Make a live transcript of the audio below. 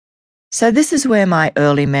So this is where my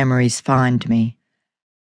early memories find me.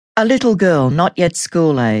 A little girl not yet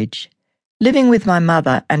school age, living with my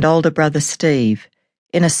mother and older brother Steve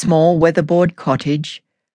in a small weatherboard cottage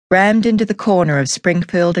rammed into the corner of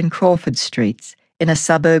Springfield and Crawford Streets in a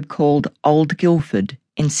suburb called Old Guildford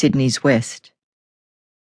in Sydney's west.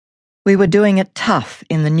 We were doing it tough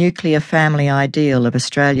in the nuclear family ideal of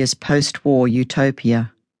Australia's post-war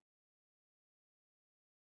utopia.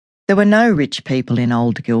 There were no rich people in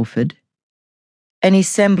Old Guildford. Any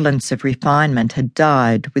semblance of refinement had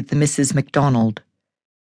died with the Mrs. MacDonald,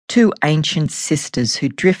 two ancient sisters who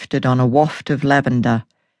drifted on a waft of lavender,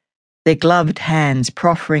 their gloved hands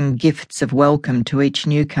proffering gifts of welcome to each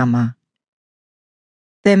newcomer.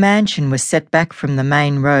 Their mansion was set back from the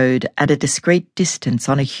main road at a discreet distance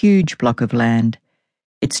on a huge block of land,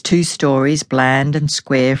 its 2 stories bland and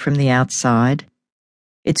square from the outside,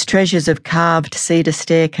 its treasures of carved cedar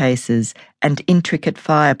staircases and intricate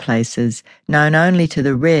fireplaces known only to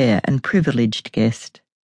the rare and privileged guest.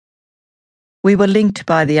 We were linked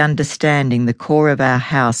by the understanding the core of our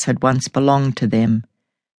house had once belonged to them,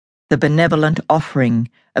 the benevolent offering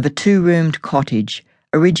of a 2-roomed cottage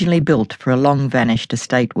originally built for a long-vanished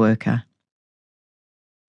estate worker.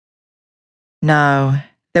 No,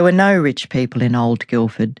 there were no rich people in Old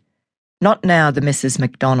Guildford. Not now the Mrs.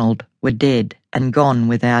 MacDonald were dead and gone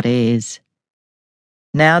without heirs.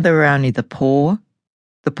 Now there were only the poor,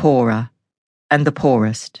 the poorer, and the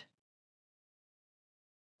poorest.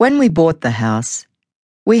 When we bought the house,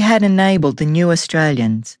 we had enabled the new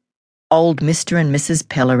Australians, old Mr. and Mrs.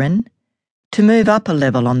 Pellerin, to move up a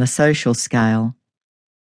level on the social scale.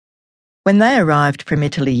 When they arrived from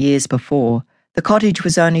Italy years before, the cottage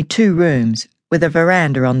was only 2 rooms with a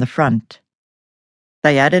veranda on the front.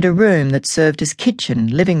 They added a room that served as kitchen,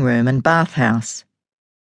 living room and bathhouse.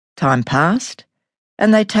 Time passed,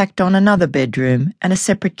 and they tacked on another bedroom and a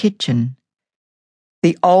separate kitchen.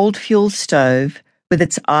 The old fuel stove, with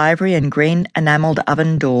its ivory and green enamelled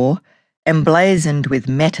oven door, emblazoned with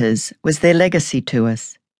metas, was their legacy to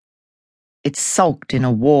us. It sulked in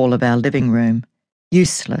a wall of our living room,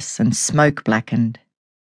 useless and smoke-blackened.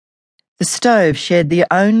 The stove shared the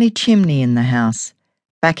only chimney in the house,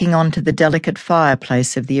 backing onto the delicate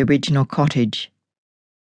fireplace of the original cottage.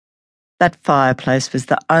 That fireplace was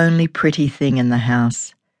the only pretty thing in the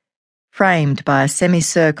house, framed by a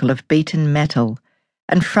semicircle of beaten metal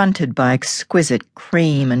and fronted by exquisite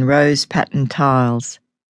cream and rose-patterned tiles.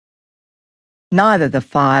 Neither the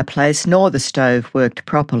fireplace nor the stove worked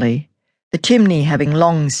properly, the chimney having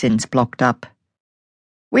long since blocked up.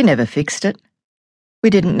 We never fixed it.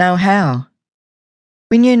 We didn't know how.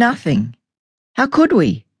 We knew nothing. How could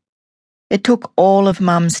we? It took all of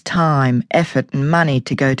Mum's time, effort and money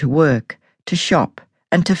to go to work, to shop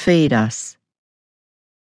and to feed us.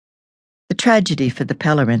 The tragedy for the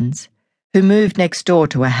Pellerins, who moved next door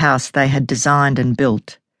to a house they had designed and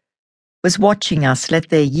built, was watching us let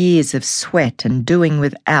their years of sweat and doing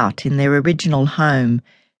without in their original home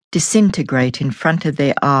disintegrate in front of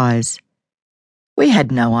their eyes. We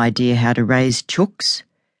had no idea how to raise chooks,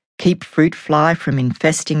 keep fruit fly from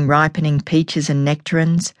infesting ripening peaches and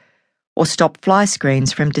nectarines, or stop fly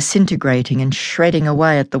screens from disintegrating and shredding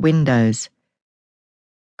away at the windows.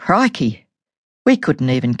 Crikey, we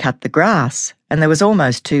couldn't even cut the grass, and there was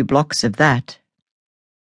almost 2 blocks of that.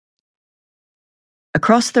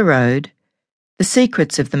 Across the road, the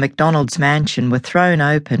secrets of the MacDonald's mansion were thrown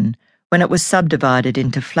open when it was subdivided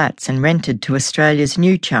into flats and rented to Australia's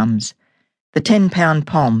new chums, the 10-pound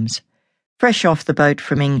Poms, fresh off the boat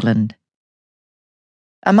from England.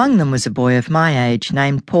 Among them was a boy of my age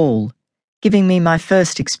named Paul, giving me my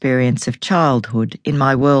first experience of childhood in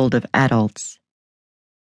my world of adults.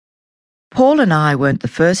 Paul and I weren't the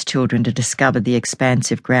first children to discover the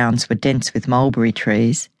expansive grounds were dense with mulberry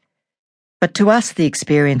trees, but to us the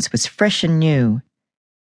experience was fresh and new.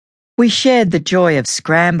 We shared the joy of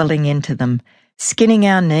scrambling into them, skinning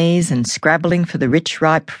our knees and scrabbling for the rich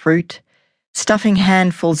ripe fruit, stuffing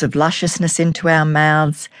handfuls of lusciousness into our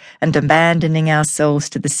mouths and abandoning ourselves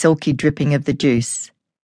to the silky dripping of the juice.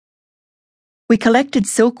 We collected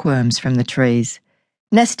silkworms from the trees,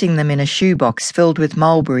 nesting them in a shoebox filled with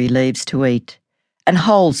mulberry leaves to eat, and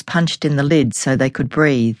holes punched in the lid so they could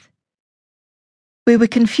breathe. We were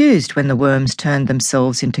confused when the worms turned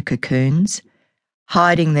themselves into cocoons,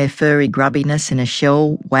 hiding their furry grubbiness in a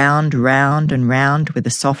shell wound round and round with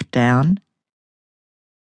a soft down.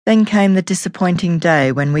 Then came the disappointing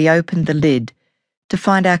day when we opened the lid to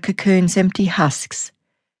find our cocoons empty husks,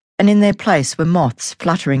 and in their place were moths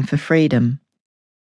fluttering for freedom.